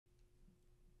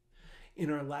In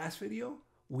our last video,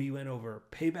 we went over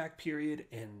payback period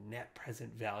and net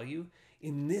present value.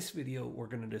 In this video, we're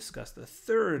going to discuss the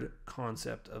third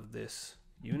concept of this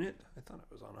unit. I thought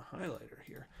it was on a highlighter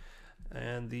here.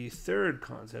 And the third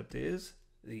concept is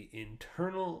the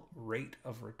internal rate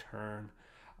of return,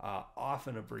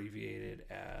 often abbreviated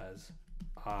as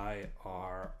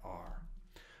IRR.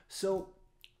 So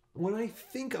when I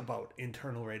think about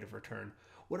internal rate of return,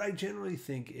 what I generally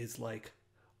think is like,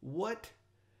 what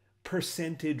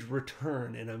percentage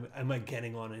return am I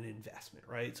getting on an investment,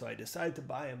 right? So I decide to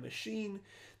buy a machine.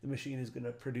 The machine is going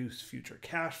to produce future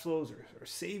cash flows or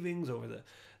savings over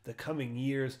the coming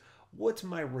years. What's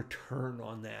my return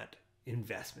on that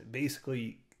investment?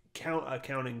 Basically,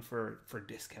 accounting for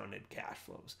discounted cash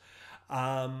flows.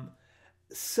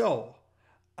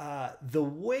 The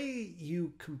way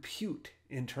you compute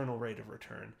internal rate of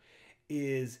return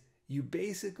is you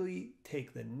basically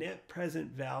take the net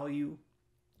present value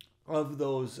of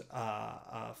those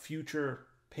future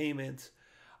payments,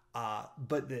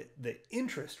 but the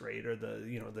interest rate or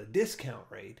the discount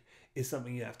rate is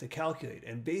something you have to calculate.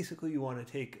 And basically, you want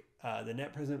to take the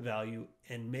net present value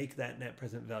and make that net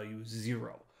present value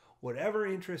zero. Whatever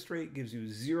interest rate gives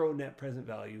you zero net present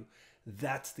value,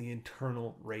 that's the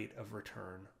internal rate of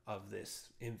return of this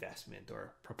investment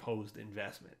or proposed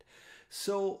investment.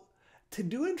 So to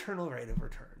do internal rate of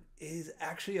return is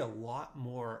actually a lot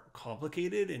more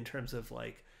complicated in terms of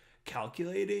like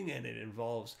calculating, and it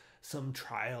involves some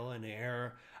trial and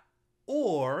error,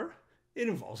 or it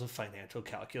involves a financial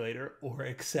calculator or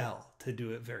Excel to do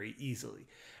it very easily.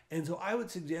 And so I would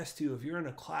suggest to you, if you're in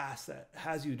a class that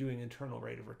has you doing internal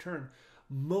rate of return,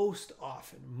 most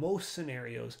often, most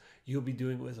scenarios, you'll be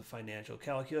doing it with a financial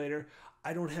calculator.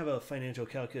 I don't have a financial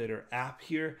calculator app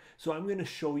here, so I'm going to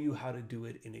show you how to do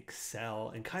it in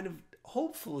Excel and kind of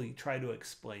hopefully try to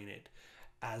explain it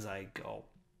as I go.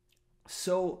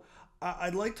 So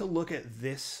I'd like to look at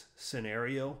this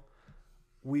scenario.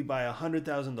 We buy a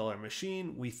 $100,000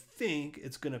 machine. We think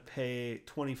it's going to pay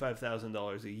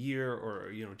 $25,000 a year,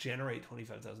 or generate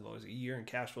 $25,000 a year in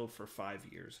cash flow for 5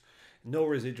 years. No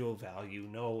residual value,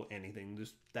 no anything.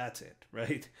 Just that's it,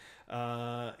 right?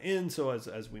 And so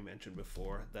as we mentioned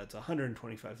before, that's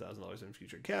 $125,000 in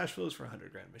future cash flows for a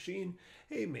 $100,000 machine.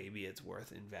 Hey, maybe it's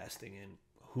worth investing in.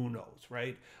 Who knows,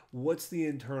 right? What's the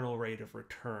internal rate of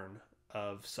return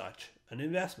of such an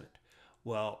investment?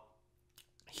 Well,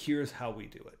 here's how we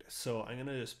do it. So I'm going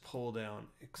to just pull down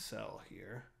Excel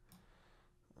here.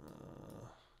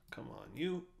 Come on,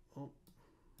 you. Oh,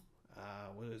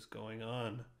 what is going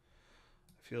on?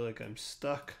 I feel like I'm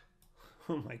stuck.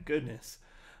 Oh my goodness.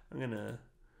 I'm going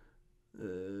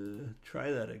to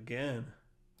try that again.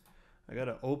 I got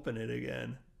to open it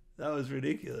again. That was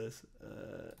ridiculous.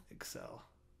 Excel.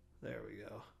 There we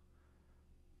go.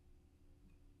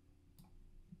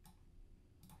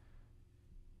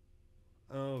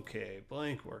 Okay,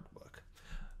 blank workbook.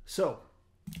 So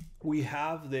we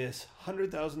have this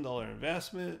 $100,000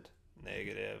 investment,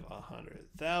 negative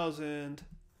 100,000.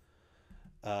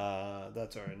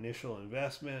 That's our initial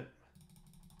investment.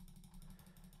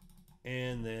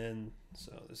 And then,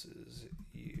 so this is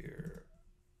year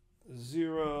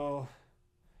 0,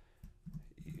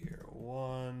 year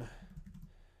 1. And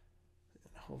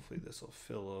hopefully this will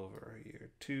fill over year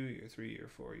 2, year 3, year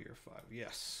 4, year 5.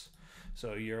 Yes.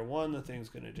 So year 1, the thing's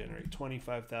going to generate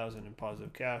 $25,000 in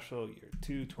positive cash flow. Year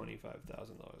 2,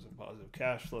 $25,000 in positive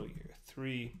cash flow. Year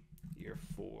 3, year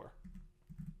 4,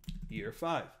 year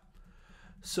 5.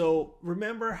 So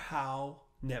remember how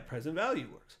net present value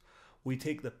works. We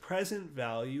take the present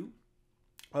value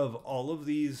of all of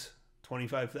these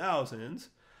 25,000s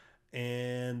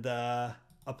and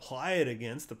apply it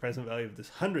against the present value of this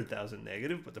 100,000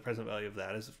 negative, but the present value of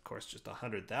that is of course just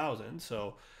 100,000.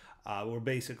 So we're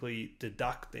basically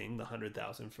deducting the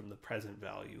 100,000 from the present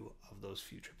value of those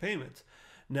future payments.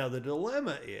 Now the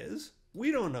dilemma is we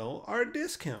don't know our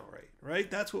discount rate, right?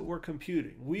 That's what we're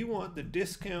computing. We want the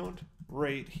discount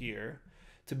rate here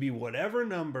to be whatever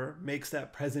number makes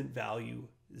that present value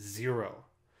 0.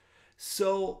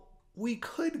 So we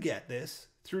could get this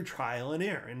through trial and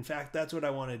error. In fact, that's what I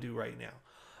want to do right now.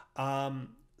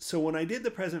 So when I did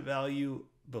the present value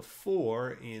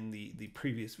before in the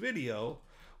previous video,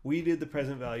 we did the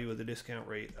present value with a discount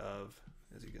rate of,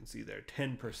 as you can see there,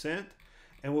 10%.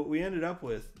 And what we ended up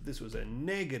with, this was a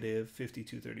negative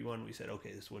 5231. We said,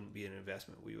 okay, this wouldn't be an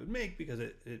investment we would make because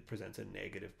it presents a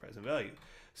negative present value.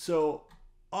 So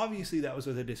obviously that was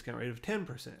with a discount rate of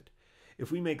 10%.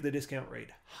 If we make the discount rate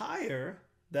higher,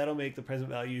 that'll make the present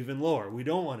value even lower. We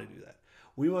don't want to do that.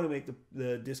 We want to make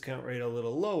the discount rate a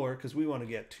little lower because we want to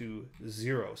get to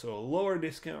 0. So a lower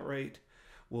discount rate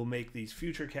will make these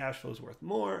future cash flows worth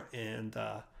more, and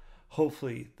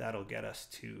hopefully that'll get us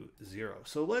to 0.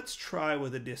 So let's try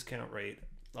with a discount rate.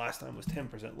 Last time was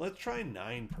 10%. Let's try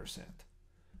 9%.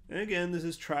 And again, this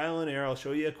is trial and error. I'll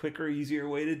show you a quicker, easier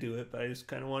way to do it, but I just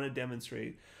kind of want to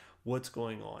demonstrate what's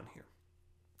going on here.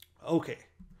 Okay,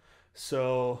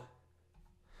 so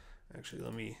actually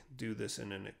let me do this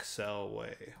in an Excel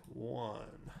way. 1,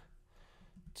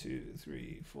 2,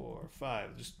 3, 4,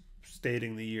 5. Just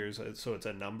stating the years so it's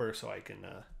a number so I can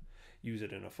use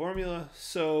it in a formula.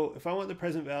 So if I want the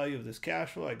present value of this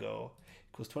cash flow, I go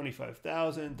equals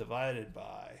 25,000 divided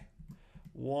by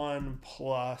 1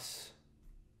 plus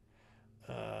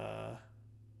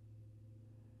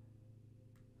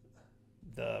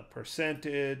the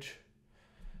percentage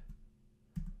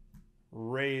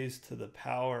raised to the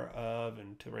power of,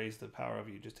 and to raise the power of,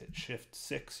 you just hit shift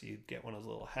 6, you get one of those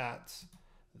little hats,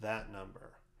 that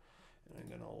number. And I'm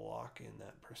going to lock in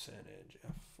that percentage,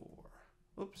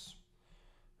 F4. Oops.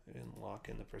 I didn't lock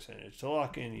in the percentage. To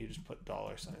lock in, you just put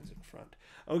dollar signs in front.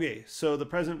 Okay, so the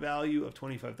present value of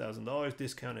 $25,000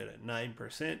 discounted at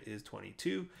 9% is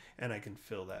 22, and I can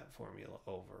fill that formula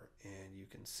over, and you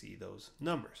can see those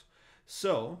numbers.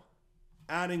 So,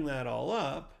 adding that all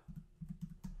up,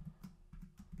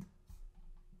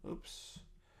 oops,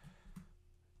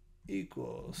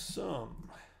 equals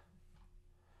sum.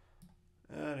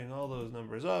 Adding all those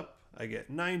numbers up, I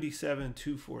get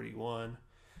 97,241.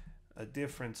 A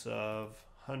difference of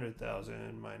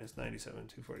 100,000 minus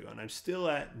 97,241. I'm still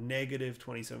at negative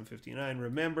 2759.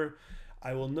 Remember,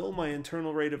 I will know my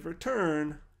internal rate of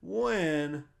return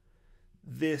when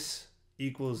this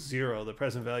equals 0. The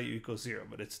present value equals 0,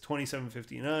 but it's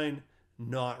 2759,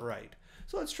 not right.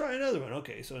 So let's try another one.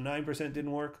 Okay, so 9%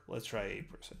 didn't work. Let's try 8%.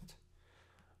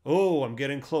 Oh, I'm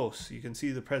getting close. You can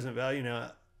see the present value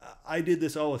now. I did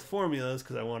this all with formulas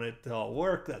because I want it to all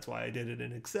work. That's why I did it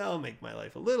in Excel, make my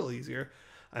life a little easier.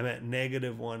 I'm at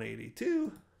negative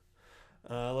 182.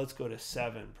 Let's go to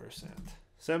 7%.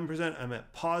 7%, I'm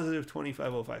at positive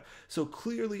 2505. So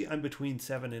clearly I'm between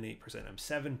 7 and 8%. I'm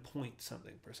 7 point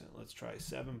something percent. Let's try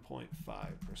 7.5%.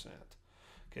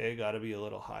 Okay, got to be a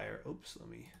little higher. Oops, let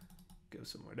me give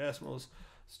some more decimals.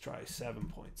 Let's try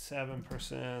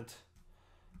 7.7%,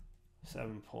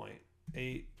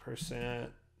 7.8%.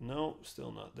 No,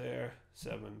 still not there.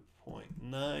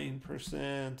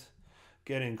 7.9%,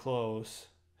 getting close.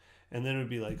 And then it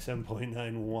would be like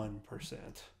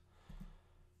 7.91%.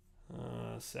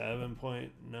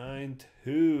 7.92%.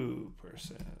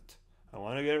 I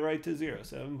want to get it right to 0.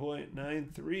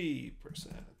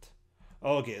 7.93%.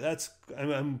 Okay,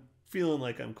 I'm feeling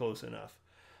like I'm close enough.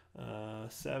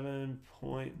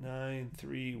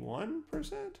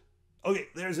 7.931%. Okay,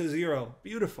 there's a 0.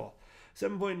 Beautiful.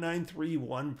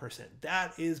 7.931%.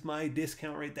 That is my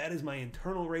discount rate. That is my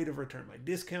internal rate of return. My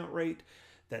discount rate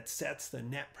that sets the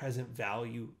net present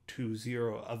value to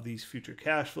 0 of these future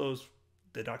cash flows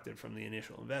deducted from the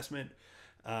initial investment.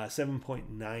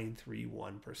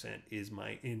 7.931% is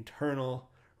my internal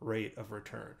rate of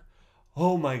return.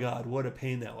 Oh my God, what a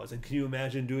pain that was. And can you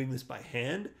imagine doing this by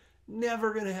hand?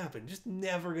 Never going to happen. Just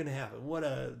never going to happen. What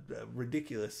a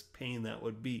ridiculous pain that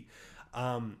would be.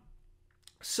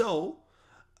 So,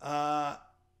 how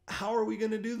are we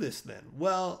going to do this then?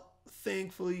 Well,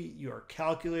 thankfully, your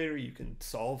calculator, you can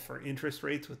solve for interest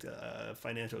rates with a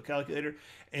financial calculator,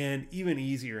 and even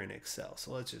easier in Excel.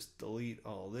 So let's just delete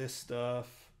all this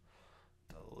stuff.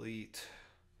 Delete.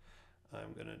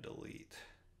 I'm going to delete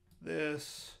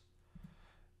this,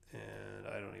 and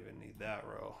I don't even need that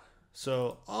row.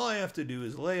 So all I have to do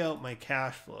is lay out my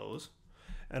cash flows,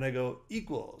 and I go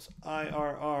equals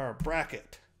IRR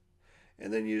bracket.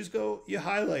 And then you just go, you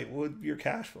highlight with your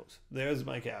cash flows. There's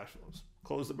my cash flows.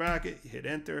 Close the bracket, you hit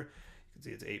enter. You can see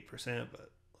it's 8%,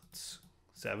 but it's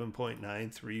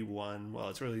 7.931. Well,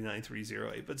 it's really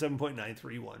 9308, but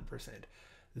 7.931%.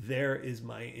 There is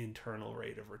my internal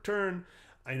rate of return.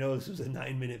 I know this was a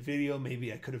 9-minute video.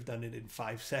 Maybe I could have done it in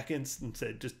 5 seconds and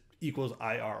said just equals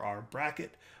IRR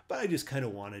bracket, but I just kind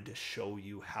of wanted to show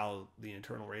you how the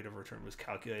internal rate of return was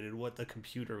calculated, what the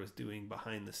computer was doing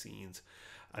behind the scenes.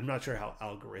 I'm not sure how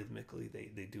algorithmically they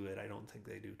do it. I don't think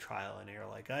they do trial and error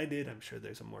like I did. I'm sure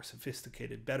there's a more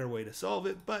sophisticated, better way to solve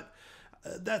it, but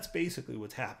that's basically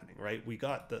what's happening, right? We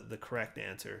got the correct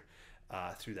answer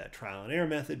through that trial and error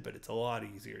method, but it's a lot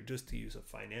easier just to use a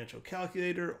financial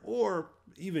calculator, or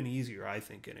even easier, I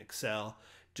think, in Excel,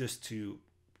 just to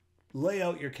lay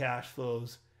out your cash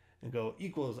flows and go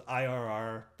equals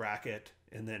IRR bracket,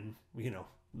 and then, you know,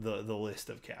 the list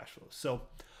of cash flows. So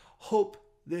hope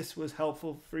this was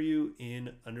helpful for you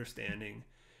in understanding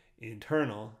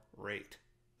internal rate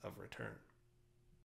of return.